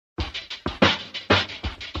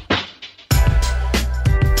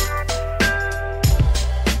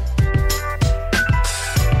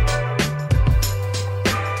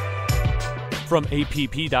From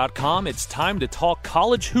APP.com, it's time to talk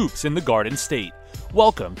college hoops in the Garden State.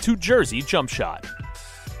 Welcome to Jersey Jump Shot.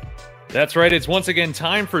 That's right, it's once again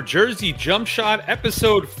time for Jersey Jump Shot,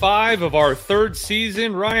 episode 5 of our third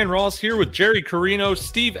season. Ryan Ross here with Jerry Carino,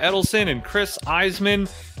 Steve Edelson, and Chris Eisman.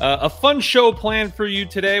 A fun show planned for you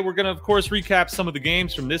today. We're going to, of course, recap some of the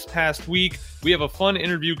games from this past week. We have a fun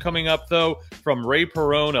interview coming up, though, from Ray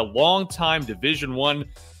Perrone, a longtime Division I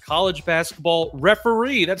college basketball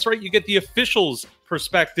referee. That's right, you get the officials'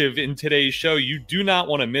 perspective in today's show. You do not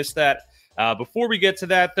want to miss that. Before we get to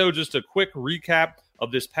that, though, just a quick recap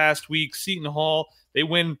of this past week. Seton Hall, they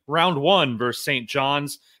win round 1 versus St.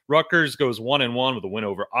 John's. Rutgers goes 1-1 with a win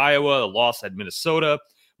over Iowa, a loss at Minnesota.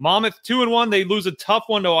 Monmouth 2-1, they lose a tough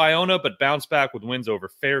one to Iona, but bounce back with wins over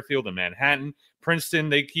Fairfield and Manhattan. Princeton,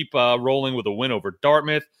 they keep rolling with a win over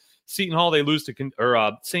Dartmouth. Seton Hall, they lose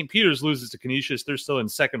to St. Peter's loses to Canisius. They're still in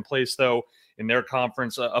second place, though, in their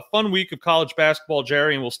conference. A fun week of college basketball,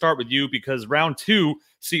 Jerry, and we'll start with you because round 2,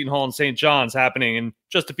 Seton Hall and St. John's, happening in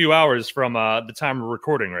just a few hours from the time we're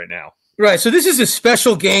recording right now. Right, so this is a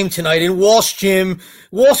special game tonight in Walsh Gym.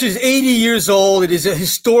 Walsh is 80 years old. It is a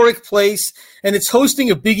historic place, and it's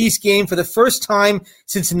hosting a Big East game for the first time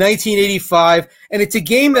since 1985, and it's a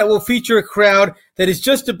game that will feature a crowd that is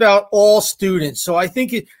just about all students. So I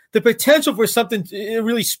think the potential for something, a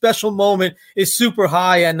really special moment, is super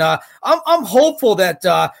high, and I'm hopeful that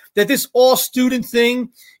this all-student thing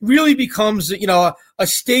really becomes, a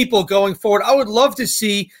staple going forward. I would love to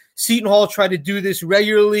see Seton Hall try to do this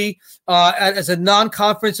regularly as a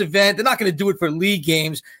non-conference event. They're not going to do it for league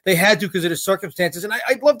games. They had to because of the circumstances. And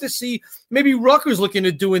I'd love to see maybe Rutgers looking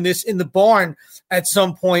at doing this in the barn at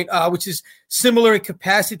some point, which is similar in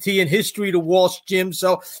capacity and history to Walsh Gym.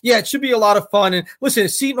 So, yeah, it should be a lot of fun. And listen,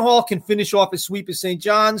 if Seton Hall can finish off a sweep of St.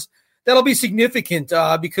 John's, that'll be significant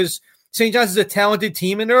because St. John's is a talented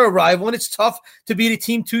team and they're a rival, and it's tough to beat a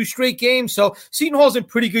team 2 straight games. So Seton Hall's in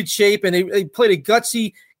pretty good shape, and they played a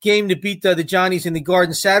gutsy game to beat the Johnnies in the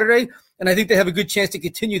Garden Saturday, and I think they have a good chance to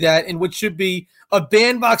continue that in what should be a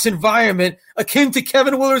bandbox environment akin to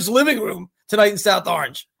Kevin Willard's living room tonight in South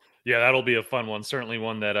Orange. Yeah, that'll be a fun one. Certainly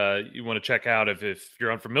one that you want to check out if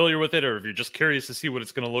you're unfamiliar with it or if you're just curious to see what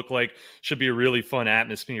it's going to look like. Should be a really fun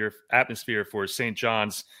atmosphere for St.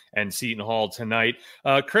 John's and Seton Hall tonight.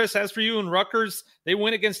 Chris, as for you and Rutgers, they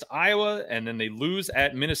win against Iowa and then they lose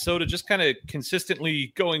at Minnesota, just kind of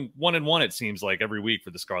consistently going 1-1, it seems like, every week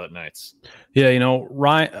for the Scarlet Knights. Yeah,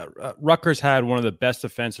 Rutgers had one of the best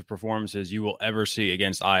defensive performances you will ever see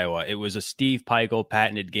against Iowa. It was a Steve Pikiell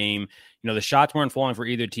patented game. The shots weren't falling for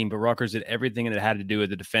either team, but Rutgers did everything that it had to do at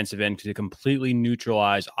the defensive end to completely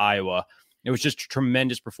neutralize Iowa. It was just a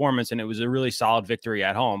tremendous performance, and it was a really solid victory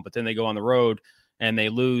at home. But then they go on the road, and they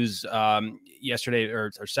lose yesterday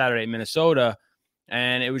or Saturday in Minnesota,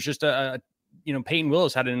 and it was just Peyton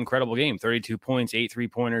Willis had an incredible game, 32 points, 8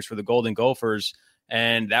 3-pointers for the Golden Gophers,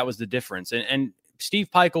 and that was the difference. And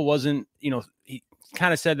Steve Pikiell wasn't, he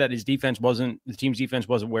kind of said that the team's defense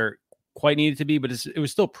wasn't where quite needed to be, but it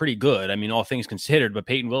was still pretty good. I mean, all things considered, but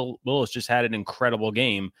Peyton Willis just had an incredible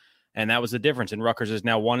game, and that was the difference. And Rutgers is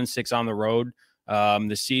now 1-6 on the road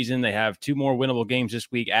this season. They have 2 more winnable games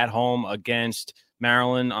this week at home against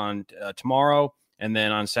Maryland on tomorrow, and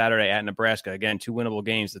then on Saturday at Nebraska. Again, 2 winnable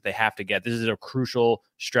games that they have to get. This is a crucial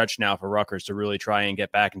stretch now for Rutgers to really try and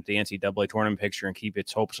get back into the NCAA tournament picture and keep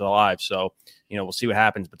its hopes alive. So, we'll see what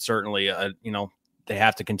happens, but certainly, they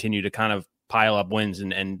have to continue to kind of pile up wins,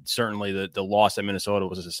 and certainly the loss at Minnesota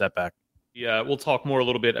was a setback. Yeah, we'll talk more a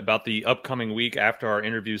little bit about the upcoming week after our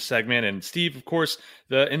interview segment. And Steve, of course,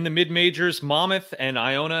 in the mid-majors, Monmouth and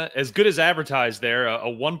Iona, as good as advertised there, a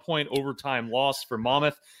 1-point overtime loss for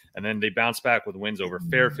Monmouth, and then they bounce back with wins over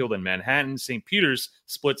Fairfield and Manhattan. St. Peter's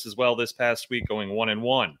splits as well this past week, going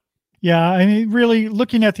 1-1. Yeah, I mean, really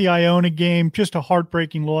looking at the Iona game, just a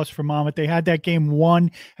heartbreaking loss for Monmouth. They had that game won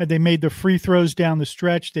had they made the free throws down the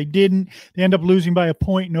stretch. They didn't. They end up losing by a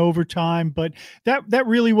point in overtime. But that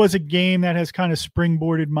really was a game that has kind of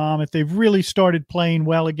springboarded Monmouth. They've really started playing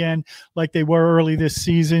well again like they were early this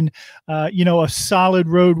season. A solid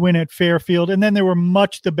road win at Fairfield. And then they were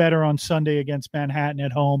much the better on Sunday against Manhattan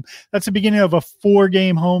at home. That's the beginning of a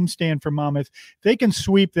 4-game homestand for Monmouth. If they can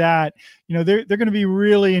sweep that, they're going to be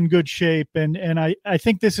really in good shape. And I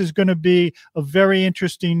think this is going to be a very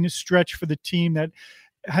interesting stretch for the team that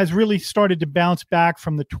has really started to bounce back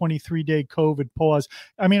from the 23-day COVID pause.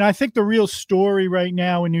 I mean, I think the real story right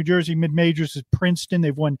now in New Jersey mid-majors is Princeton.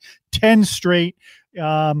 They've won 10 straight.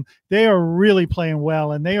 They are really playing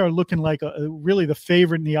well, and they are looking like really the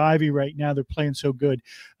favorite in the Ivy right now. They're playing so good.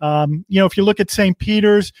 If you look at St.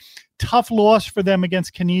 Peter's, tough loss for them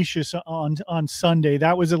against Canisius on Sunday.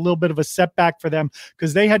 That was a little bit of a setback for them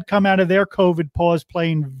because they had come out of their COVID pause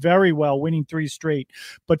playing very well, winning 3 straight.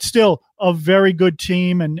 But still, a very good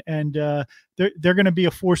team, and they're going to be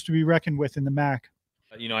a force to be reckoned with in the MAC.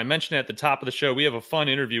 I mentioned at the top of the show, we have a fun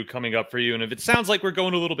interview coming up for you. And if it sounds like we're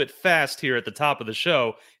going a little bit fast here at the top of the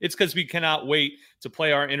show, it's because we cannot wait to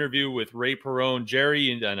play our interview with Ray Perrone.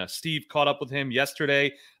 Jerry and Steve caught up with him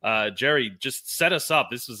yesterday. Jerry, just set us up.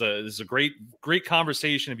 This is a great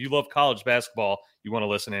conversation. If you love college basketball, you want to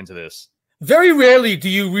listen into this. Very rarely do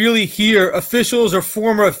you really hear officials or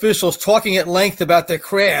former officials talking at length about their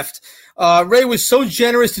craft. Ray was so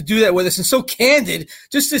generous to do that with us and so candid.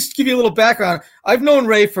 Just to give you a little background, I've known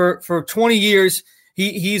Ray for 20 years.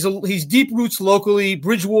 He's deep roots locally,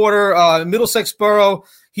 Bridgewater, Middlesex Borough.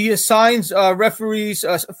 He assigns referees,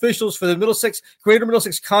 officials for the Greater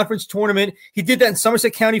Middlesex Conference tournament. He did that in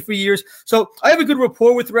Somerset County for years. So I have a good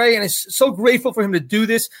rapport with Ray, and I'm so grateful for him to do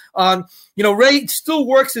this. Ray still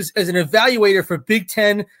works as an evaluator for Big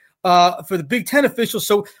Ten. For the Big Ten officials.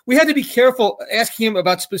 So we had to be careful asking him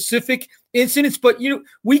about specific incidents, but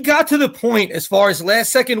we got to the point as far as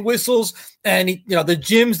last second whistles and the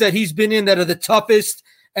gyms that he's been in that are the toughest.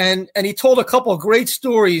 And he told a couple of great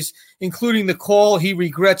stories, including the call he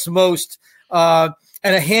regrets most, and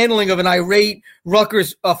a handling of an irate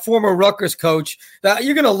former Rutgers coach that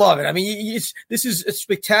you're going to love it. I mean, this is a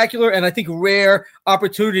spectacular and I think rare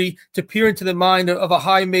opportunity to peer into the mind of a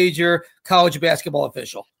high major college basketball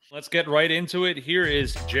official. Let's get right into it. Here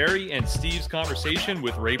is Jerry and Steve's conversation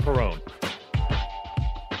with Ray Perrone.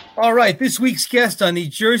 All right, this week's guest on the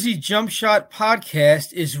Jersey Jump Shot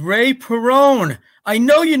podcast is Ray Perrone. I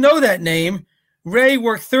know you know that name. Ray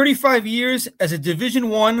worked 35 years as a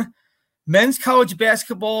Division I men's college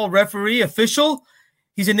basketball referee official.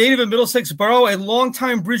 He's a native of Middlesex Borough, a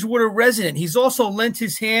longtime Bridgewater resident. He's also lent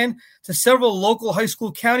his hand to several local high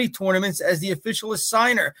school county tournaments as the official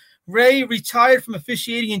assigner. Ray retired from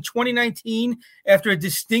officiating in 2019 after a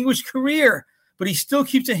distinguished career, but he still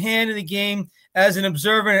keeps a hand in the game as an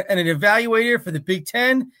observer and an evaluator for the Big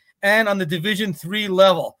Ten and on the Division III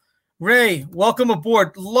level. Ray, welcome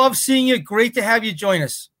aboard. Love seeing you. Great to have you join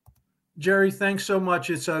us. Jerry, thanks so much.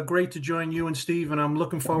 It's great to join you and Steve, and I'm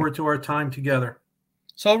looking forward to our time together.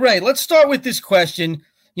 So, Ray, let's start with this question.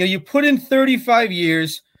 You put in 35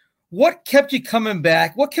 years. What kept you coming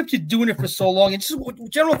back? What kept you doing it for so long? And just a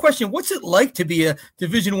general question, what's it like to be a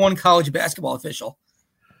Division I college basketball official?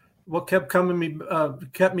 What kept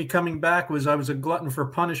me coming back was I was a glutton for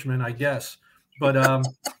punishment, I guess. But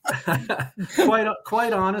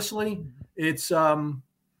quite honestly, it's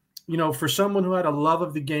for someone who had a love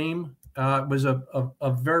of the game, was a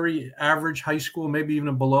very average high school, maybe even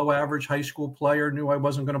a below average high school player, knew I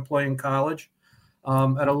wasn't going to play in college.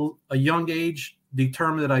 At a young age,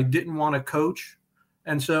 determined that I didn't want to coach.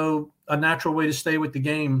 And so a natural way to stay with the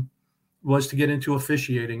game was to get into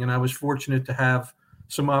officiating. And I was fortunate to have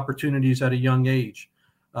some opportunities at a young age.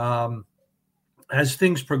 As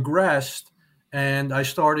things progressed and I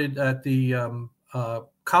started at the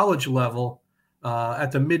college level,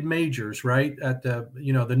 at the mid-majors, right? At the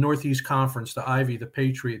Northeast Conference, the Ivy, the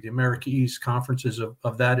Patriot, the America East conferences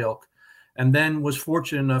of that ilk. And then was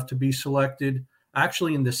fortunate enough to be selected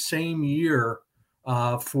actually in the same year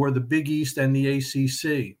for the Big East and the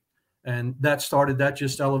ACC. And that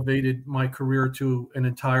just elevated my career to an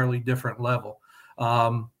entirely different level.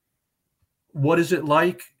 What is it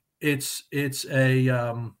like? It's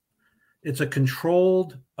a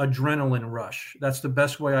controlled adrenaline rush. That's the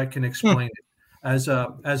best way I can explain it. As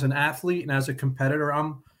an athlete and as a competitor,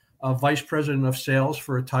 I'm a vice president of sales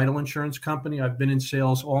for a title insurance company. I've been in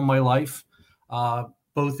sales all my life,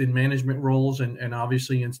 both in management roles and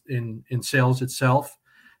obviously in sales itself.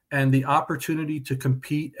 And the opportunity to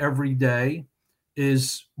compete every day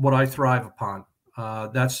is what I thrive upon.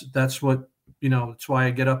 That's what, it's why I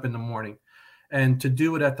get up in the morning. And to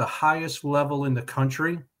do it at the highest level in the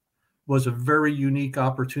country was a very unique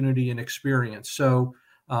opportunity and experience. So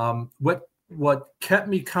what kept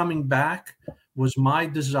me coming back was my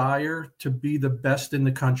desire to be the best in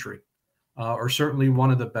the country, or certainly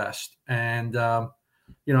one of the best. And,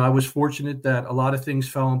 I was fortunate that a lot of things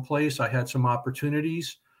fell in place. I had some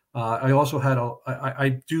opportunities. I also had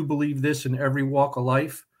I do believe this in every walk of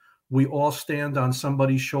life. We all stand on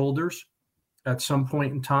somebody's shoulders at some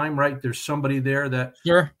point in time, right? There's somebody there that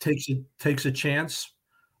takes a chance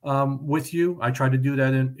with you. I try to do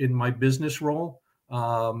that in my business role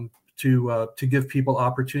to give people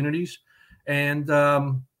opportunities. And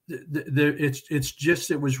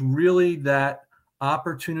it was really that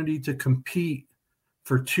opportunity to compete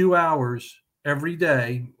for 2 hours every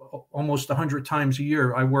day, almost 100 times a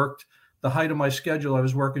year. I worked the height of my schedule. I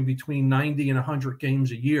was working between 90 and 100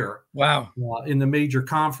 games a year. Wow. In the major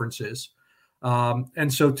conferences.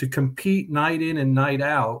 And so to compete night in and night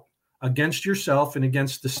out against yourself and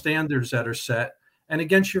against the standards that are set and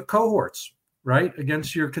against your cohorts, right?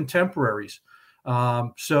 Against your contemporaries.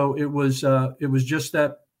 So it was just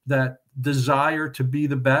that desire to be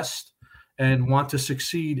the best and want to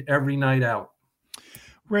succeed every night out.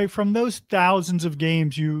 Ray, from those thousands of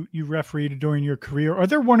games you refereed during your career, are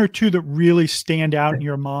there one or two that really stand out in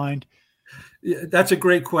your mind? Yeah, that's a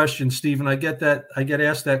great question, Stephen. I get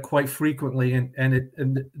asked that quite frequently,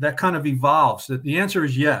 and that kind of evolves. The answer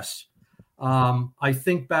is yes. I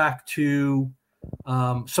think back to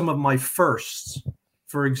some of my firsts.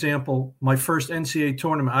 For example, my first NCAA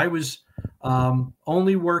tournament, I was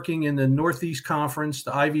only working in the Northeast Conference,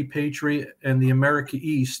 the Ivy Patriot, and the America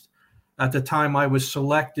East. At the time, I was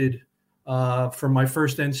selected for my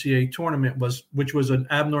first NCAA tournament, which was an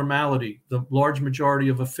abnormality. The large majority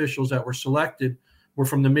of officials that were selected were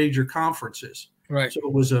from the major conferences. Right. So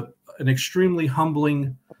it was an extremely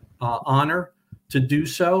humbling honor to do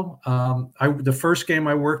so. The first game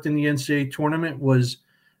I worked in the NCAA tournament was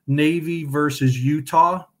Navy versus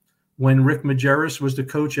Utah, when Rick Majerus was the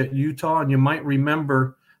coach at Utah. And you might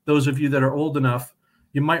remember, those of you that are old enough,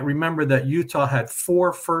 you might remember that Utah had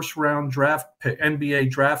 4 first-round NBA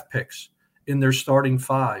draft picks in their starting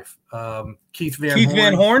 5. Keith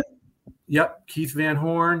Van Horn? Yep, Keith Van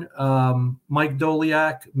Horn, Mike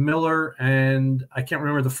Doliak, Miller, and I can't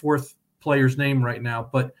remember the fourth player's name right now.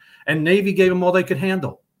 And Navy gave them all they could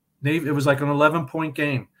handle. It was like an 11-point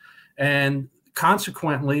game. And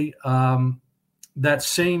consequently, that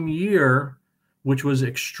same year, which was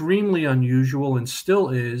extremely unusual and still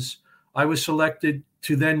is, I was selected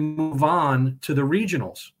to then move on to the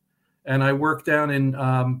regionals. And I worked down in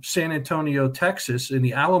San Antonio, Texas, in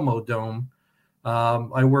the Alamo Dome.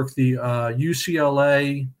 I worked the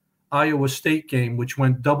UCLA Iowa State game, which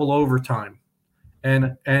went double overtime.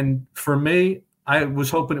 And for me, I was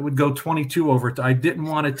hoping it would go 22 overtime. I didn't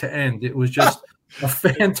want it to end. It was just a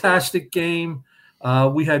fantastic game.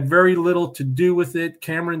 We had very little to do with it.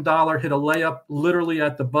 Cameron Dollar hit a layup literally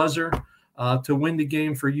at the buzzer to win the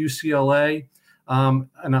game for UCLA.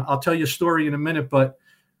 And I'll tell you a story in a minute, but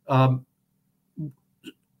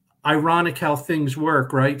ironic how things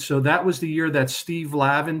work, right? So that was the year that Steve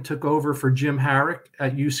Lavin took over for Jim Harrick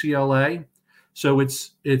at UCLA. So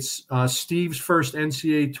it's Steve's first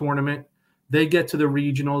NCAA tournament. They get to the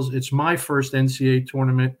regionals. It's my first NCAA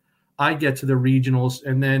tournament. I get to the regionals.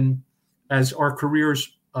 And then as our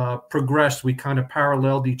careers progressed, we kind of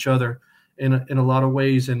paralleled each other in a lot of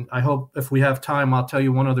ways. And I hope if we have time, I'll tell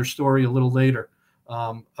you one other story a little later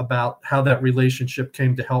about how that relationship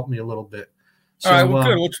came to help me a little bit. So, all right, well,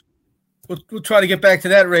 good. We'll try to get back to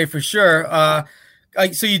that, Ray, for sure.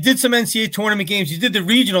 So you did some NCAA tournament games. You did the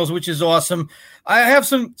regionals, which is awesome. I have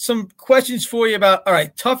some questions for you about, all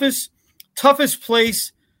right, toughest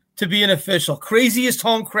place to be an official, craziest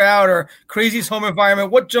home crowd or craziest home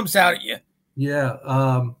environment. What jumps out at you?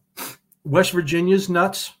 Yeah. West Virginia's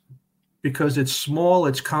nuts because it's small.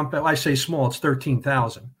 It's compact. I say small, it's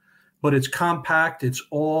 13,000, but it's compact. It's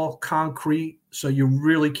all concrete. So you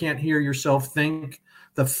really can't hear yourself think.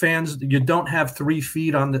 The fans, you don't have 3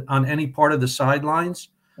 feet on any part of the sidelines.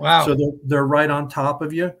 Wow. So they're right on top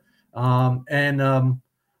of you.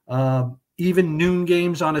 Even noon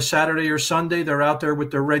games on a Saturday or Sunday, they're out there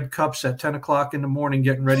with their red cups at 10 o'clock in the morning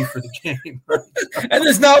getting ready for the game. And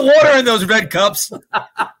there's not water in those red cups.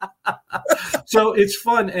 So it's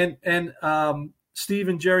fun. And Steve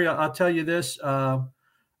and Jerry, I'll tell you this,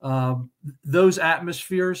 those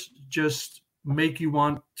atmospheres just make you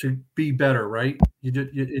want to be better, right?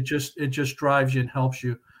 It just drives you and helps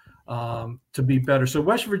you to be better. So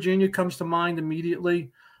West Virginia comes to mind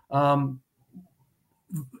immediately. The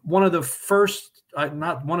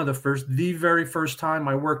very first time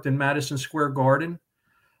I worked in Madison Square Garden.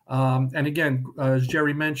 And again, as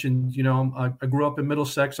Jerry mentioned, I grew up in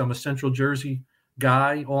Middlesex. I'm a Central Jersey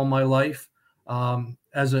guy all my life.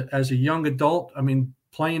 As a young adult, I mean,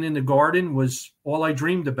 playing in the Garden was all I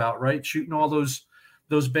dreamed about, right? Shooting all those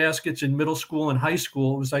baskets in middle school and high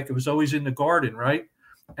school. It was like it was always in the Garden, right?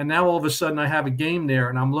 And now all of a sudden I have a game there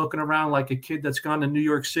and I'm looking around like a kid that's gone to New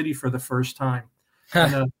York City for the first time.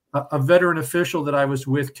 And a veteran official that I was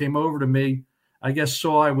with came over to me, I guess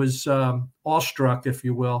saw I was awestruck, if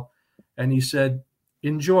you will. And he said,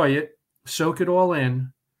 enjoy it, soak it all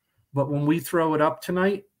in. But when we throw it up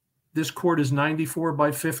tonight, this court is 94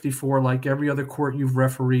 by 54 like every other court you've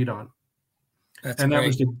refereed on. That's and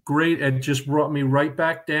great. That was it just brought me right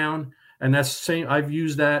back down. And that's the same. I've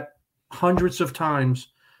used that hundreds of times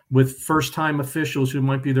with first-time officials who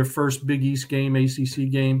might be their first Big East game, ACC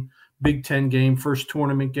game, Big Ten game, first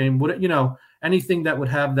tournament game, anything that would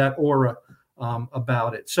have that aura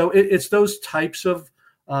about it. So it's those types of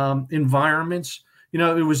environments.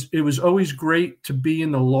 It was always great to be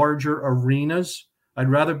in the larger arenas. I'd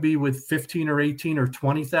rather be with 15 or 18 or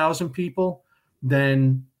 20,000 people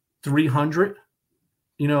than 300,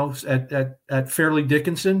 at Fairleigh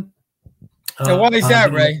Dickinson. So why is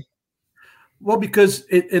that, Ray? Well, because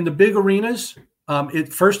in the big arenas,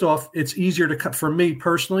 first off, it's easier to, for me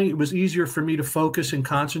personally, it was easier for me to focus and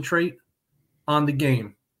concentrate on the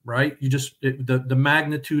game, right? The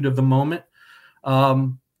magnitude of the moment.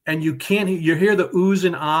 And you hear the oohs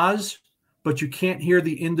and ahs, but you can't hear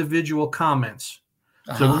the individual comments.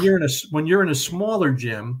 So when you're in a smaller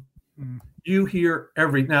gym, you hear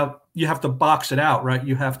now you have to box it out, right?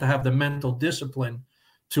 You have to have the mental discipline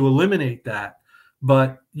to eliminate that,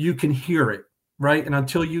 but you can hear it, right? And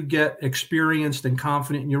until you get experienced and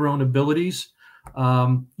confident in your own abilities,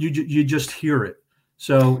 you just hear it.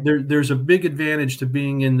 So there's a big advantage to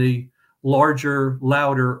being in the larger,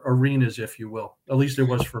 louder arenas, if you will. At least there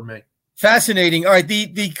was for me. Fascinating. All right,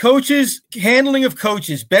 the coaches, handling of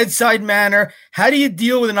coaches, bedside manner. How do you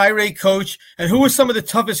deal with an irate coach, and who are some of the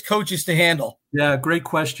toughest coaches to handle? Yeah, great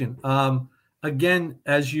question. Again,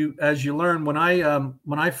 as you learn, when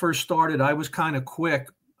I first started, I was kind of quick.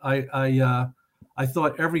 I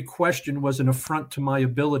thought every question was an affront to my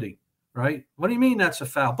ability. Right? What do you mean that's a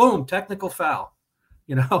foul? Boom, technical foul.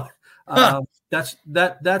 That's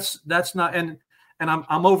not, and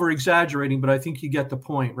I'm over exaggerating, but I think you get the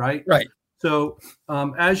point, right? Right. So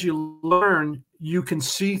as you learn, you can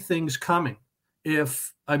see things coming.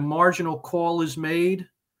 If a marginal call is made,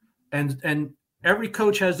 and every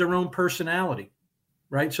coach has their own personality,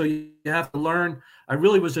 right? So you have to learn. I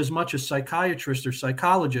really was as much a psychiatrist or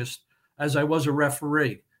psychologist as I was a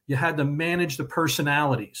referee. You had to manage the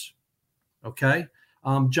personalities. Okay.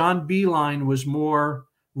 John Beilein was more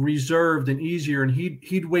reserved and easier, and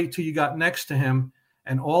he'd wait till you got next to him,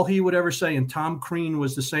 and all he would ever say, and Tom Crean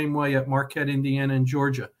was the same way at Marquette, Indiana, and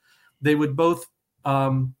Georgia. They would both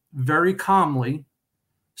very calmly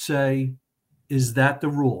say, "Is that the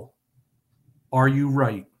rule? Are you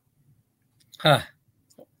right?"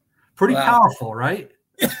 Pretty powerful, right?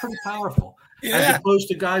 It's pretty powerful. Yeah. As opposed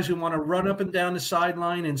to guys who want to run up and down the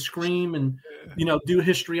sideline and scream and, do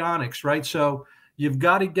histrionics, right? So you've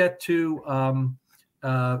got to get to,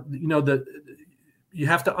 you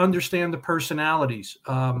have to understand the personalities.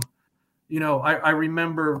 I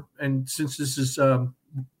remember, and since this is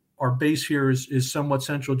our base here is somewhat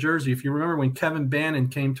Central Jersey, if you remember when Kevin Bannon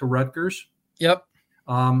came to Rutgers. Yep.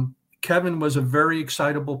 Kevin was a very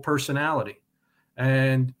excitable personality.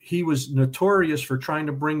 And he was notorious for trying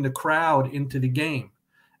to bring the crowd into the game.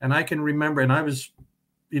 And I can remember, and I was,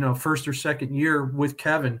 first or second year with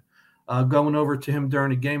Kevin, going over to him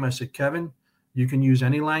during a game. I said, "Kevin, you can use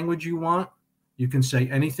any language you want. You can say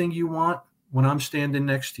anything you want when I'm standing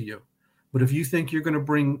next to you. But if you think you're going to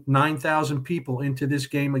bring 9,000 people into this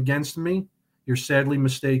game against me, you're sadly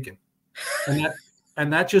mistaken."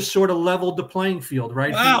 And that just sort of leveled the playing field,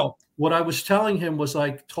 right? Wow. What I was telling him was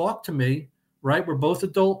like, talk to me. Right? We're both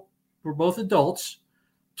adults.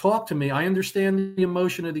 Talk to me. I understand the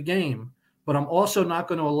emotion of the game, but I'm also not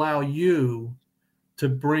going to allow you to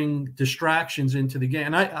bring distractions into the game.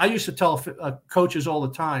 And I used to tell coaches all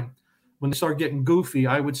the time, when they start getting goofy,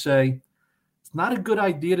 I would say, it's not a good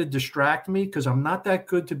idea to distract me because I'm not that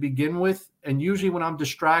good to begin with. And usually when I'm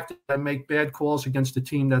distracted, I make bad calls against the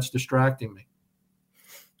team that's distracting me.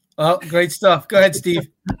 Oh, great stuff. Go ahead, Steve.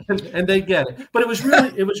 and they get it. But it was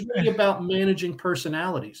really about managing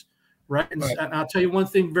personalities, right? And I'll tell you one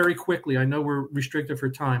thing very quickly. I know we're restricted for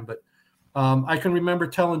time, but I can remember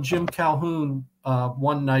telling Jim Calhoun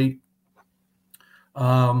one night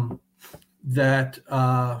that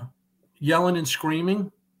yelling and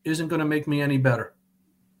screaming isn't going to make me any better,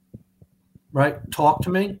 right? Talk to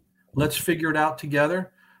me. Let's figure it out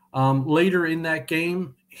together. Later in that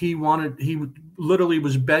game, he literally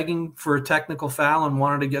was begging for a technical foul and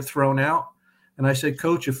wanted to get thrown out. And I said,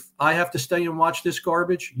 "Coach, if I have to stay and watch this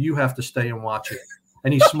garbage, you have to stay and watch it."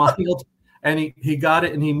 And he smiled and he got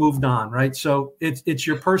it and he moved on. Right. So it's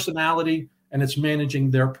your personality and it's managing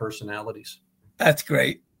their personalities. That's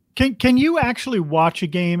great. Can you actually watch a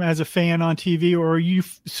game as a fan on TV, or you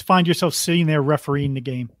find yourself sitting there refereeing the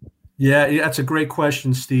game? Yeah, that's a great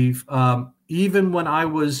question, Steve. Even when I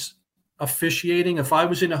was officiating, if I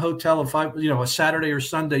was in a hotel, a Saturday or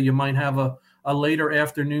Sunday, you might have a later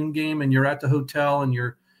afternoon game and you're at the hotel and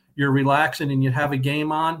you're relaxing and you have a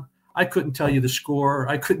game on. I couldn't tell you the score.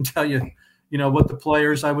 I couldn't tell you, what the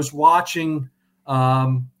players. I was watching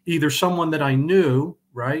either someone that I knew,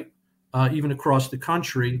 right, even across the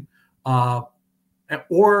country,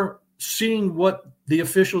 or seeing what the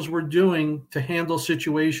officials were doing to handle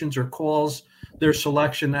situations or calls, their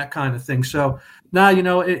selection, that kind of thing. So now,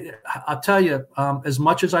 I'll tell you, as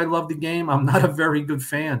much as I love the game, I'm not a very good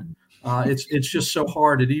fan. It's just so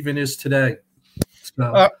hard. It even is today.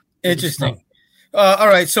 So, interesting. All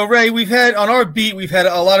right. So, Ray, we've had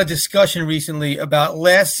a lot of discussion recently about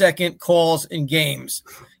last-second calls in games.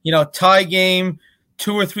 Tie game,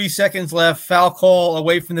 2 or 3 seconds left, foul call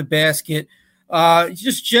away from the basket.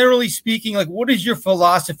 Just generally speaking, like, what is your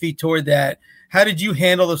philosophy toward that? How did you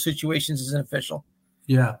handle those situations as an official?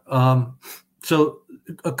 Yeah. So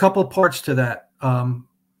a couple parts to that.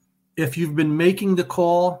 If you've been making the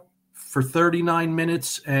call for 39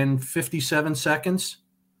 minutes and 57 seconds,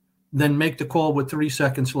 then make the call with 3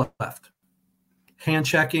 seconds left. Hand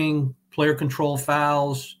checking, player control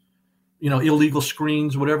fouls, illegal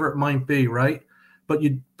screens, whatever it might be, right?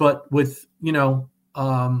 But with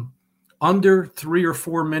under 3 or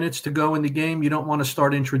 4 minutes to go in the game, you don't want to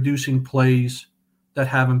start introducing plays that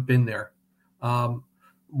haven't been there.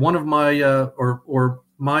 One of my or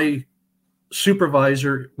my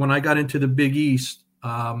supervisor, when I got into the Big East,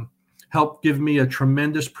 helped give me a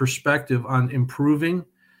tremendous perspective on improving.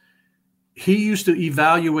 He used to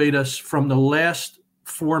evaluate us from the last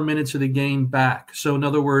 4 minutes of the game back. So in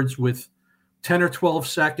other words, with 10 or 12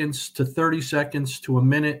 seconds to 30 seconds to a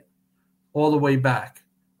minute, all the way back.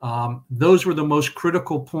 Those were the most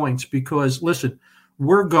critical points because, listen,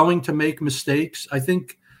 we're going to make mistakes. I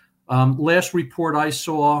think last report I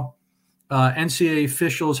saw, NCAA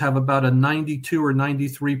officials have about a 92 or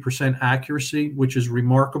 93% accuracy, which is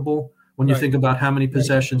remarkable when you think about how many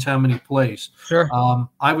possessions, how many plays. Sure.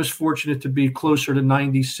 I was fortunate to be closer to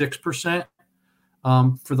 96%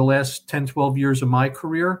 for the last 10, 12 years of my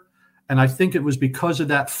career. And I think it was because of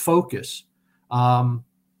that focus.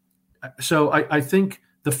 So I think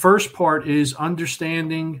the first part is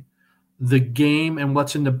understanding the game and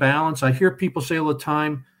what's in the balance. I hear people say all the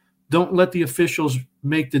time, don't let the officials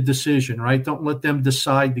make the decision, right? Don't let them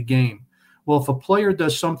decide the game. Well, if a player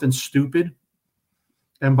does something stupid,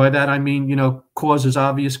 and by that I mean, causes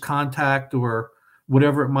obvious contact or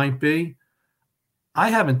whatever it might be, I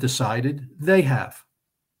haven't decided, they have,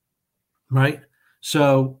 right?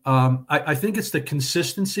 So I think it's the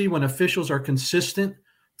consistency. When officials are consistent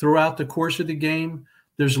throughout the course of the game,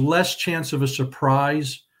 there's less chance of a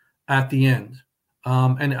surprise at the end.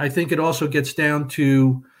 And I think it also gets down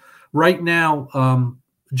to right now,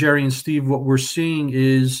 Jerry and Steve, what we're seeing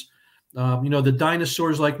is, the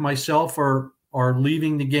dinosaurs like myself are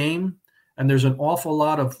leaving the game, and there's an awful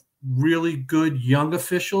lot of really good young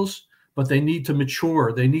officials, but they need to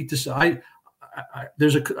mature. They need to.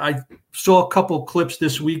 I saw a couple clips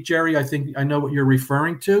this week, Jerry. I think I know what you're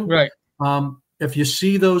referring to. Right. If you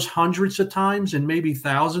see those hundreds of times and maybe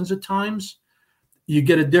thousands of times, you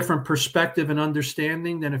get a different perspective and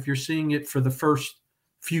understanding than if you're seeing it for the first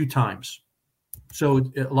few times.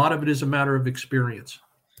 So a lot of it is a matter of experience.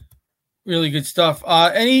 Really good stuff.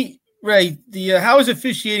 Ray, how has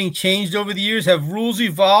officiating changed over the years? Have rules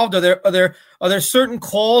evolved? Are there certain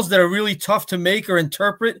calls that are really tough to make or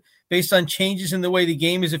interpret based on changes in the way the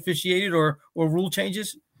game is officiated or rule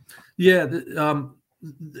changes? Yeah,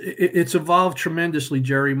 it's evolved tremendously,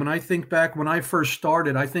 Jerry. When I think back when I first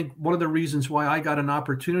started, I think one of the reasons why I got an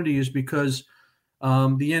opportunity is because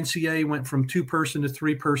the NCAA went from 2-person to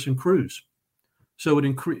 3-person crews. So it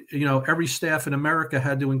increased, every staff in America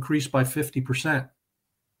had to increase by 50%.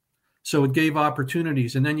 So it gave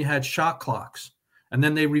opportunities. And then you had shot clocks. And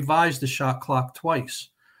then they revised the shot clock twice.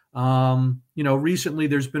 Recently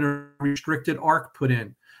there's been a restricted arc put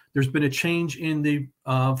in. There's been a change in the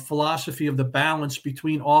philosophy of the balance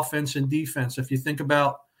between offense and defense. If you think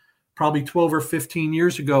about probably 12 or 15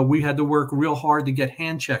 years ago, we had to work real hard to get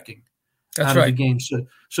hand checking out of the game.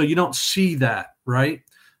 So you don't see that, right?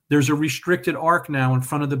 There's a restricted arc now in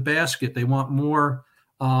front of the basket. They want more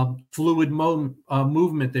fluid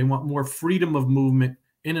movement. They want more freedom of movement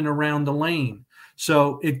in and around the lane.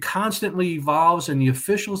 So it constantly evolves, and the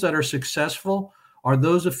officials that are successful are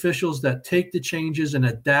those officials that take the changes and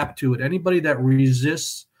adapt to it. Anybody that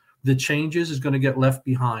resists the changes is going to get left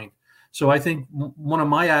behind. So I think one of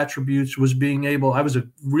my attributes was I was a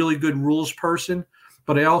really good rules person,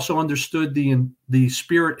 but I also understood the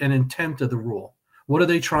spirit and intent of the rule. What are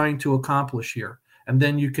they trying to accomplish here? And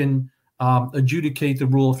then you can adjudicate the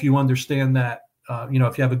rule if you understand that,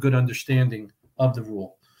 if you have a good understanding of the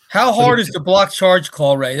rule. How hard is the block charge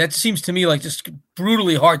call, Ray? That seems to me like just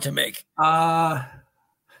brutally hard to make.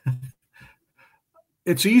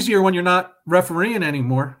 It's easier when you're not refereeing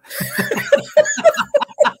anymore.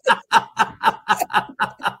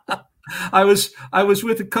 I was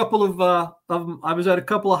with a couple of I was at a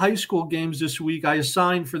couple of high school games this week. I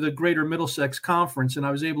assigned for the Greater Middlesex Conference, and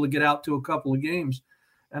I was able to get out to a couple of games.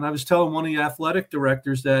 And I was telling one of the athletic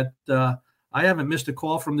directors that I haven't missed a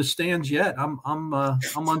call from the stands yet. I'm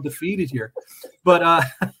undefeated here, but I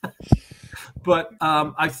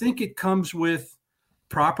think it comes with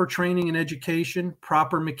proper training and education,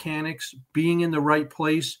 proper mechanics, being in the right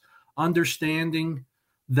place, understanding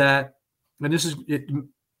that. And this is it,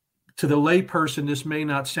 to the layperson, this may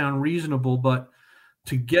not sound reasonable, but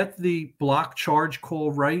to get the block charge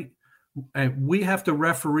call right, we have to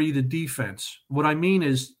referee the defense. What I mean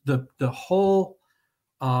is the whole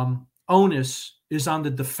onus is on the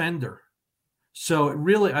defender. So it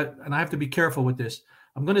really, and I have to be careful with this.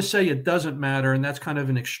 I'm going to say it doesn't matter, and that's kind of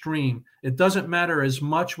an extreme. It doesn't matter as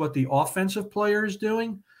much what the offensive player is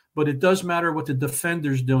doing, but it does matter what the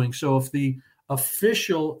defender's doing. So if the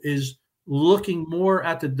official is looking more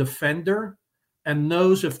at the defender and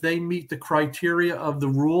knows if they meet the criteria of the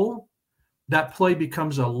rule, that play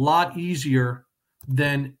becomes a lot easier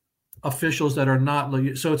than officials that are not.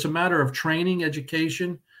 So it's a matter of training,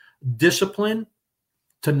 education, discipline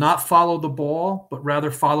to not follow the ball, but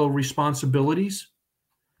rather follow responsibilities.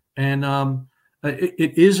 And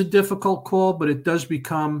it is a difficult call, but it does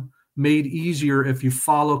become made easier if you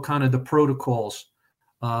follow kind of the protocols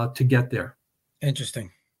to get there.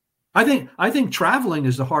 Interesting. I think traveling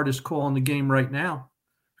is the hardest call in the game right now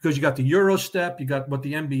because you got the Euro step, you got what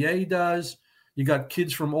the NBA does, you got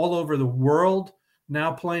kids from all over the world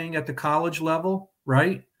now playing at the college level,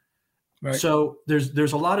 right? Right. So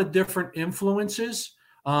there's a lot of different influences,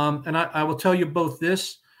 and I will tell you both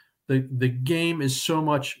this: the game is so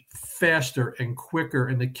much faster and quicker,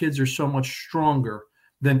 and the kids are so much stronger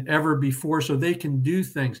than ever before, so they can do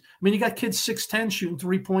things. I mean, you got kids 6'10" shooting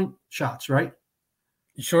 3-point shots, right?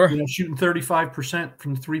 Sure. Shooting 35%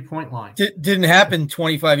 from the 3-point line. Didn't happen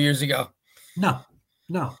 25 years ago. No.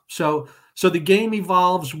 So the game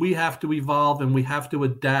evolves. We have to evolve, and we have to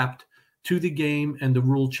adapt to the game and the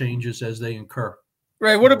rule changes as they occur.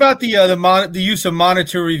 Right. What about the use of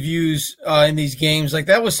monitor reviews in these games? Like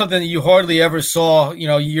that was something that you hardly ever saw,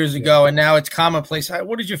 years ago, and now it's commonplace.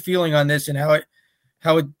 What is your feeling on this and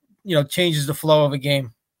how it changes the flow of a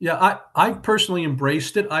game? Yeah, I personally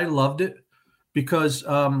embraced it. I loved it. Because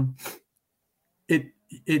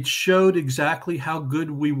it showed exactly how good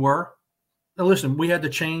we were. Now, listen, we had to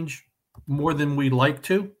change more than we'd like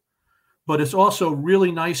to, but it's also really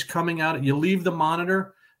nice coming out. You leave the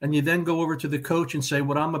monitor and you then go over to the coach and say,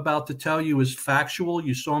 what I'm about to tell you is factual.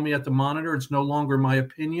 You saw me at the monitor. It's no longer my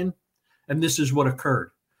opinion. And this is what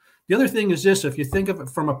occurred. The other thing is this, if you think of it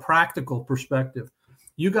from a practical perspective,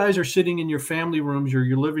 you guys are sitting in your family rooms or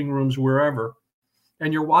your living rooms, wherever,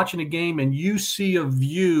 and you're watching a game and you see a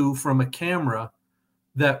view from a camera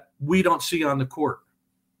that we don't see on the court.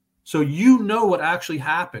 So you know what actually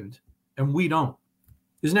happened and we don't.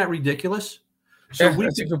 Isn't that ridiculous? So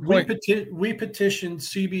yeah, we petitioned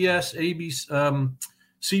CBS, ABC,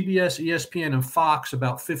 CBS, ESPN, and Fox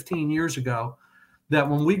about 15 years ago that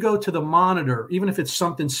when we go to the monitor, even if it's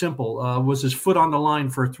something simple, was his foot on the line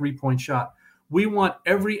for a 3-point shot, we want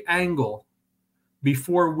every angle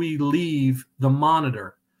before we leave the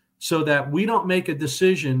monitor so that we don't make a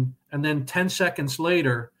decision and then 10 seconds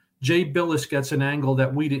later, Jay Billis gets an angle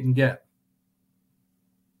that we didn't get.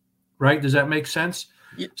 Right? Does that make sense?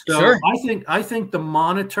 Yeah, so sure. I think the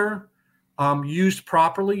monitor used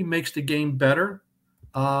properly makes the game better.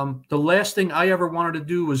 The last thing I ever wanted to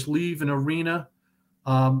do was leave an arena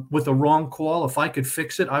with a wrong call. If I could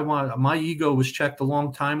fix it, my ego was checked a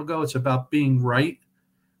long time ago. It's about being right?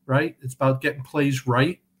 It's about getting plays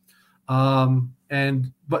right.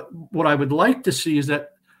 But what I would like to see is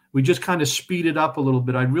that we just kind of speed it up a little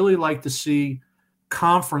bit. I'd really like to see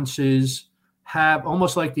conferences have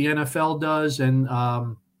almost like the NFL does and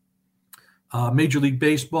Major League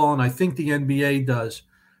Baseball, and I think the NBA does,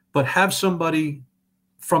 but have somebody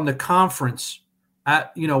from the conference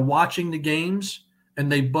watching the games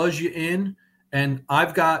and they buzz you in, and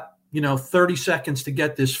I've got 30 seconds to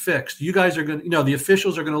get this fixed. You guys are going to, the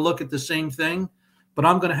officials are going to look at the same thing, but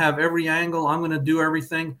I'm going to have every angle. I'm going to do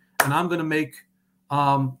everything, and I'm going to make,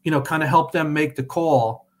 kind of help them make the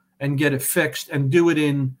call and get it fixed and do it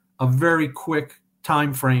in a very quick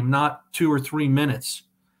time frame, not 2 or 3 minutes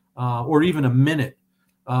or even a minute,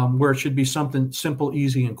 where it should be something simple,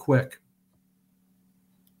 easy, and quick.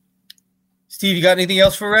 Steve, you got anything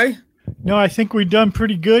else for Ray? No, I think we've done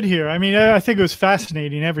pretty good here. I mean, I think it was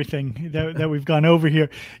fascinating, everything that we've gone over here.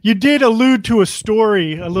 You did allude to a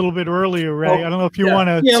story a little bit earlier, Ray. I don't know if you want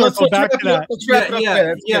to circle back to that.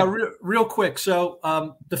 Real quick. So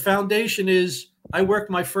the foundation is I worked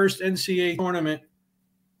my first NCAA tournament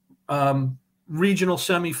regional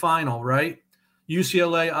semifinal, right?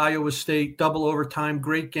 UCLA, Iowa State, double overtime,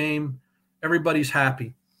 great game. Everybody's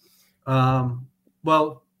happy.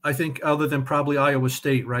 Well, I think other than probably Iowa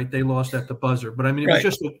State, right? They lost at the buzzer. But, I mean, it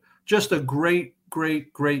was just a great,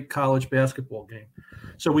 great, great college basketball game.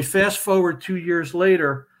 So we fast forward 2 years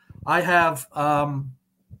later. I have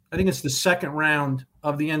I think it's the second round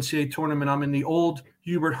of the NCAA tournament. I'm in the old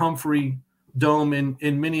Hubert Humphrey Dome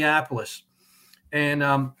in Minneapolis. And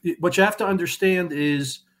what you have to understand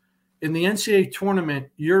is in the NCAA tournament,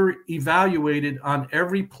 you're evaluated on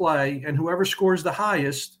every play, and whoever scores the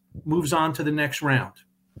highest moves on to the next round.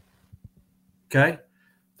 Okay?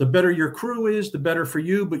 The better your crew is, the better for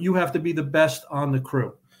you, but you have to be the best on the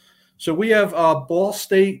crew. So we have Ball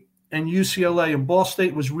State and UCLA, and Ball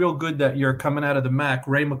State was real good that year coming out of the MAC.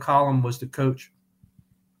 Ray McCollum was the coach.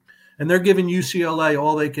 And they're giving UCLA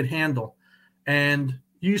all they could handle. And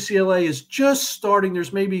UCLA is just starting.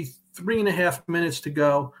 There's maybe 3.5 minutes to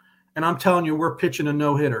go. And I'm telling you, we're pitching a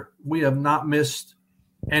no-hitter. We have not missed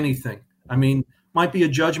anything. I mean, might be a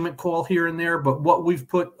judgment call here and there, but what we've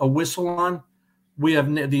put a whistle on, we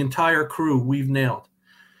have the entire crew we've nailed.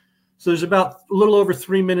 So there's about a little over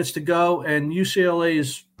 3 minutes to go, and UCLA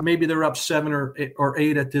is maybe they're up 7 or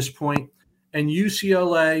 8 at this point, and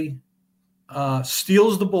UCLA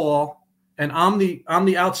steals the ball, and I'm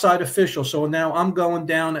the outside official. So now I'm going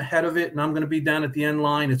down ahead of it, and I'm going to be down at the end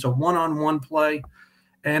line. It's a one-on-one play,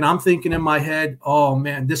 and I'm thinking in my head, oh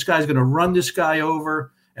man, this guy's going to run this guy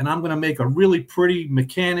over, and I'm going to make a really pretty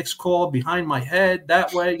mechanics call behind my head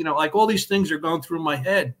that way. You know, like all these things are going through my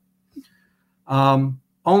head.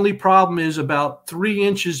 Only problem is about 3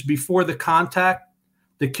 inches before the contact,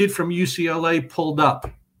 the kid from UCLA pulled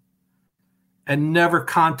up and never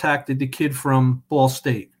contacted the kid from Ball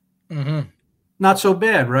State. Mm-hmm. Not so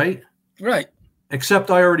bad, right? Right.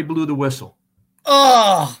 Except I already blew the whistle.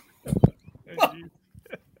 Oh.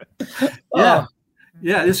 Yeah.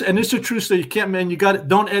 Yeah. This is a true story. You can't, man, you got it.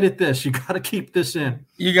 Don't edit this. You got to keep this in.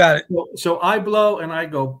 You got it. So I blow and I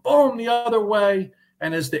go boom the other way.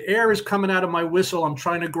 And as the air is coming out of my whistle, I'm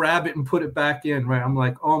trying to grab it and put it back in, right? I'm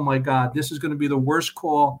like, oh, my God, this is going to be the worst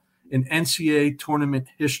call in NCAA tournament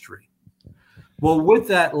history. Well, with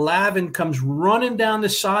that, Lavin comes running down the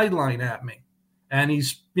sideline at me, and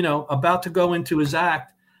he's, about to go into his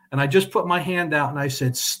act. And I just put my hand out, and I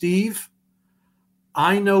said, Steve,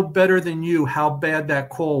 I know better than you how bad that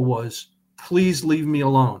call was. Please leave me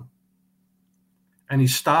alone. And he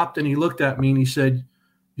stopped, and he looked at me, and he said,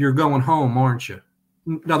 you're going home, aren't you?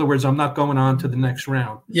 In other words, I'm not going on to the next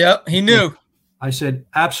round. Yep, he knew. I said,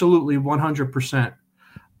 absolutely, 100%.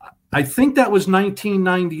 I think that was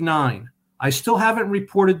 1999. I still haven't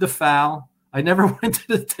reported the foul. I never went to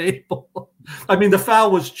the table. I mean, the foul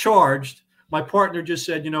was charged. My partner just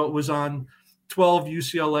said, it was on 12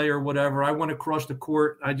 UCLA or whatever. I went across the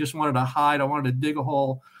court. I just wanted to hide. I wanted to dig a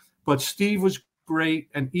hole. But Steve was great.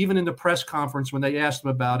 And even in the press conference, when they asked him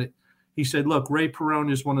about it, he said, look, Ray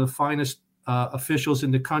Perone is one of the finest officials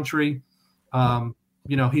in the country.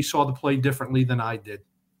 He saw the play differently than I did.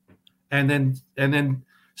 And then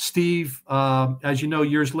Steve, as you know,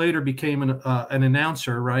 years later became an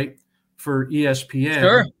announcer, right, for ESPN.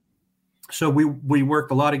 Sure. So we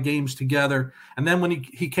worked a lot of games together. And then when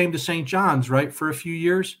he came to St. John's, right, for a few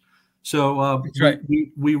years. So right.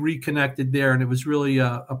 we reconnected there, and it was really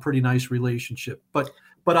a pretty nice relationship. But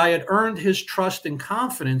I had earned his trust and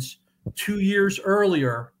confidence 2 years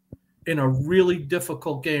earlier in a really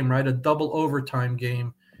difficult game, right? A double overtime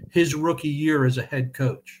game, his rookie year as a head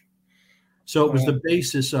coach. So it was the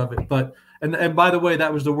basis of it. But and by the way,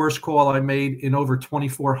 that was the worst call I made in over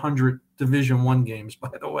 2,400 Division I games, by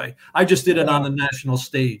the way. I just did it on the national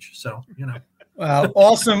stage. So, Wow.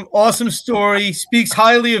 Awesome story. Speaks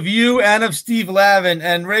highly of you and of Steve Lavin.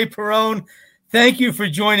 And Ray Perone, thank you for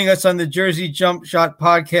joining us on the Jersey Jump Shot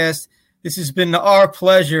podcast. This has been our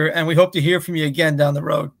pleasure, and we hope to hear from you again down the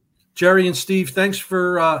road. Jerry and Steve, thanks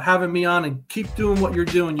for having me on, and keep doing what you're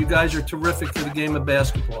doing. You guys are terrific for the game of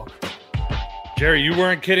basketball. Jerry, you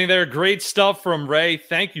weren't kidding there. Great stuff from Ray.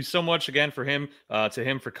 Thank you so much again for him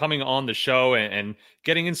for coming on the show and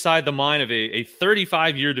getting inside the mind of a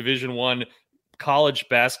 35-year Division I college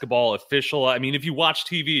basketball official. I mean, if you watch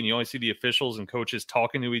TV and you only see the officials and coaches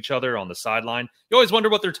talking to each other on the sideline, you always wonder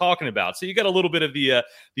what they're talking about. So you got a little bit of the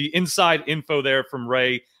inside info there from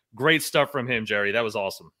Ray. Great stuff from him, Jerry. That was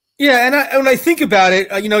awesome. Yeah, and when I think about it,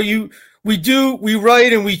 we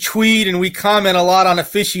write and we tweet and we comment a lot on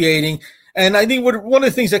officiating, and I think one of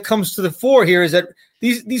the things that comes to the fore here is that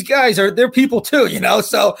these guys they're people too,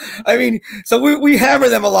 So I mean, we hammer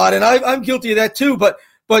them a lot, and I'm guilty of that too. But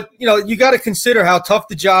But, you got to consider how tough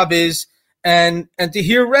the job is. And to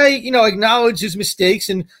hear Ray, acknowledge his mistakes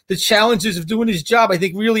and the challenges of doing his job, I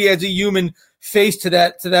think really adds a human face to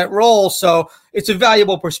that role. So it's a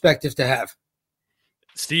valuable perspective to have.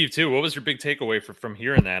 Steve, too, what was your big takeaway from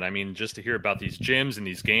hearing that? I mean, just to hear about these gyms and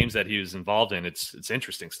these games that he was involved in, it's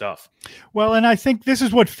interesting stuff. Well, and I think this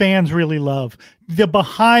is what fans really love, the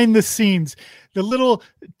behind the scenes, the little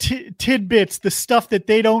tidbits, the stuff that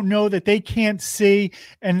they don't know, that they can't see.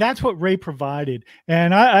 And that's what Ray provided.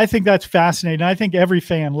 And I think that's fascinating. I think every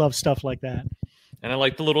fan loves stuff like that. And I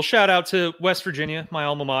like the little shout out to West Virginia, my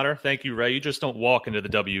alma mater. Thank you, Ray. You just don't walk into the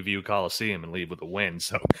WVU Coliseum and leave with a win.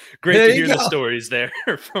 So great to hear the stories there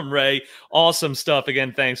from Ray. Awesome stuff.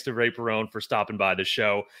 Again, thanks to Ray Perrone for stopping by the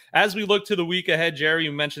show. As we look to the week ahead, Jerry,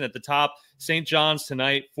 you mentioned at the top, St. John's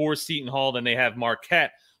tonight for Seton Hall. Then they have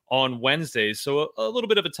Marquette on Wednesdays. So a little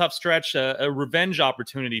bit of a tough stretch, a revenge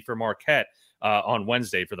opportunity for Marquette on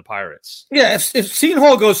Wednesday for the Pirates. Yeah, if Seton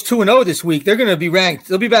Hall goes 2-0 this week, they're going to be ranked.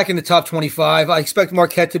 They'll be back in the top 25. I expect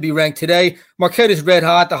Marquette to be ranked today. Marquette is red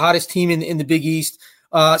hot, the hottest team in the Big East.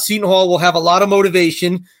 Seton Hall will have a lot of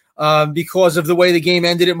motivation because of the way the game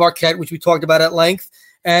ended at Marquette, which we talked about at length.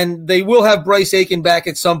 And they will have Bryce Aiken back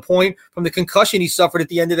at some point from the concussion he suffered at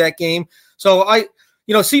the end of that game. So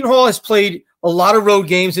Seton Hall has played a lot of road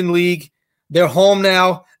games in league. They're home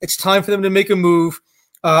now. It's time for them to make a move.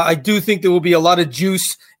 I do think there will be a lot of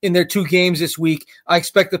juice in their 2 games this week. I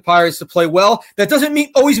expect the Pirates to play well. That doesn't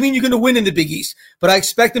always mean you're going to win in the Big East, but I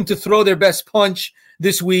expect them to throw their best punch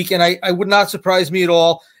this week, and I would not surprise me at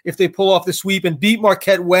all if they pull off the sweep and beat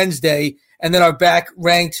Marquette Wednesday and then are back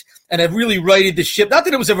ranked and have really righted the ship. Not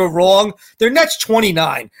that it was ever wrong. They're next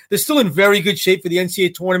 29. They're still in very good shape for the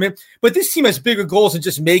NCAA tournament, but this team has bigger goals than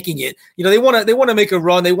just making it. They want to make a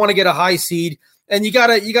run. They want to get a high seed. And you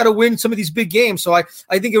gotta win some of these big games. So I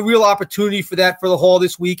think a real opportunity for that for the Hall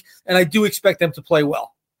this week, and I do expect them to play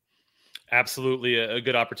well. Absolutely a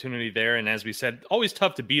good opportunity there. And as we said, always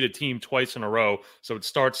tough to beat a team twice in a row. So it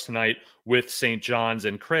starts tonight with St. John's.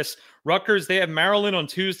 And Chris, Rutgers, they have Maryland on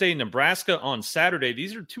Tuesday, Nebraska on Saturday.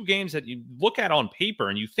 These are 2 games that you look at on paper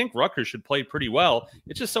and you think Rutgers should play pretty well.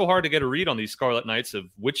 It's just so hard to get a read on these Scarlet Knights of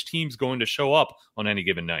which team's going to show up on any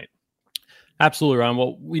given night. Absolutely, Ron.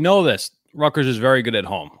 Well, we know this. Rutgers is very good at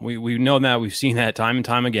home. We know that. We've seen that time and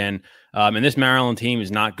time again. And this Maryland team is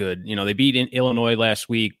not good. They beat Illinois last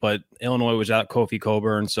week, but Illinois was out Kofi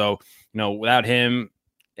Coburn. So, without him,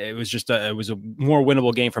 it was a more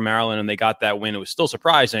winnable game for Maryland, and they got that win. It was still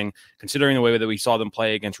surprising considering the way that we saw them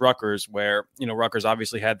play against Rutgers, where, Rutgers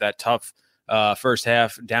obviously had that tough first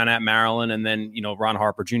half down at Maryland. And then, Ron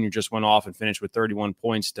Harper Jr. just went off and finished with 31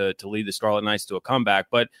 points to lead the Scarlet Knights to a comeback.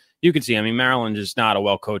 But you can see, Maryland is not a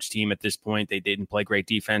well-coached team at this point. They didn't play great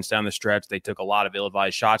defense down the stretch. They took a lot of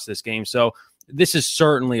ill-advised shots this game. So this is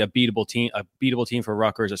certainly a beatable team for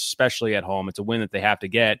Rutgers, especially at home. It's a win that they have to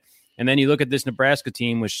get. And then you look at this Nebraska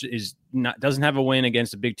team, which doesn't have a win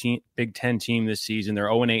against a Big Ten team this season. They're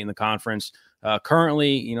 0-8 in the conference.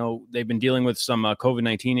 Currently, they've been dealing with some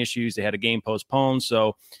COVID-19 issues. They had a game postponed.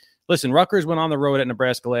 So listen, Rutgers went on the road at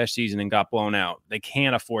Nebraska last season and got blown out. They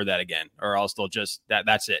can't afford that again, or else they'll just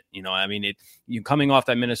that's it. You coming off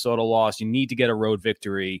that Minnesota loss, you need to get a road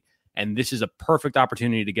victory, and this is a perfect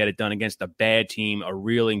opportunity to get it done against a bad team, a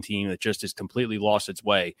reeling team that just has completely lost its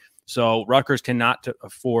way. So Rutgers cannot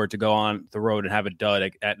afford to go on the road and have a dud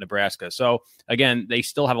at Nebraska. So again, they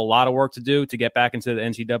still have a lot of work to do to get back into the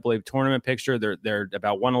NCAA tournament picture. They're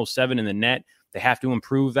about 107 in the net. They have to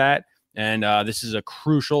improve that. And this is a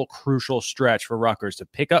crucial stretch for Rutgers to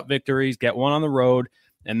pick up victories, get one on the road,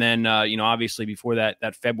 and then, obviously before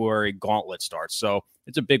that February gauntlet starts. So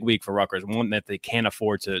it's a big week for Rutgers, one that they can't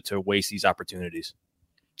afford to waste these opportunities.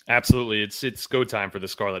 Absolutely. It's go time for the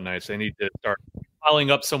Scarlet Knights. They need to start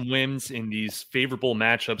piling up some wins in these favorable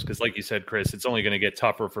matchups because, like you said, Chris, it's only going to get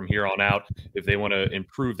tougher from here on out if they want to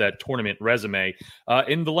improve that tournament resume.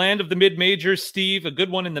 In the land of the mid-majors, Steve, a good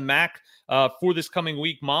one in the MAC for this coming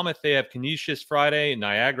week. Monmouth, they have Canisius Friday,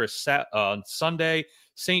 Niagara on Sunday.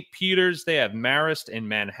 St. Peter's, they have Marist and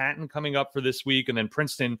Manhattan coming up for this week, and then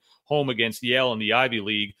Princeton home against Yale in the Ivy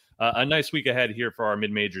League. A nice week ahead here for our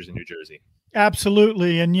mid-majors in New Jersey.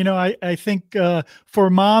 Absolutely. And, I think for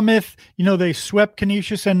Monmouth, they swept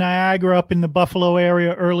Canisius and Niagara up in the Buffalo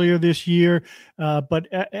area earlier this year. But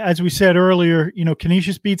as we said earlier,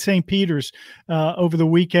 Canisius beat St. Peter's over the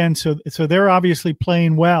weekend. So they're obviously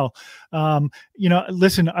playing well.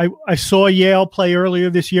 Listen, I saw Yale play earlier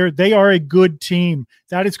this year. They are a good team.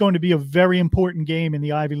 That is going to be a very important game in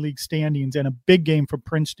the Ivy League standings and a big game for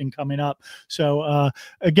Princeton coming up. So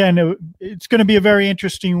again, it's going to be a very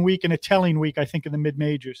interesting week and a telling week, I think, in the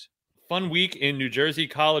mid-majors. fun week in New Jersey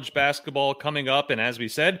college basketball coming up. And as we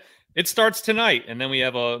said, it starts tonight, and then we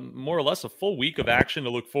have a more or less a full week of action to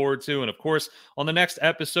look forward to. And of course, on the next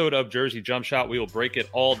episode of Jersey Jump Shot, we will break it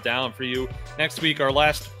all down for you. Next week, our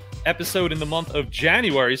last episode in the month of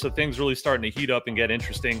January, so things really starting to heat up and get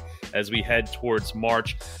interesting as we head towards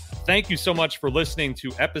March. Thank you so much for listening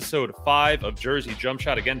to episode 5 of Jersey Jump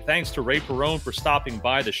Shot. Again, thanks to Ray Perrone for stopping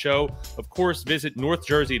by the show. Of course, visit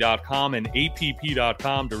northjersey.com and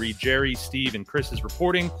app.com to read Jerry, Steve, and Chris's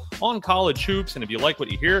reporting on college hoops. And if you like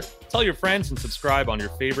what you hear, tell your friends and subscribe on your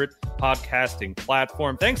favorite podcasting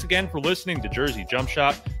platform. Thanks again for listening to Jersey Jump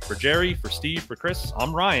Shot. For Jerry, for Steve, for Chris,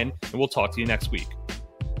 I'm Ryan, and we'll talk to you next week.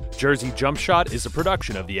 Jersey Jump Shot is a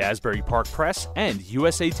production of the Asbury Park Press and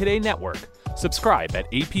USA Today Network. Subscribe at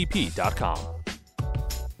app.com.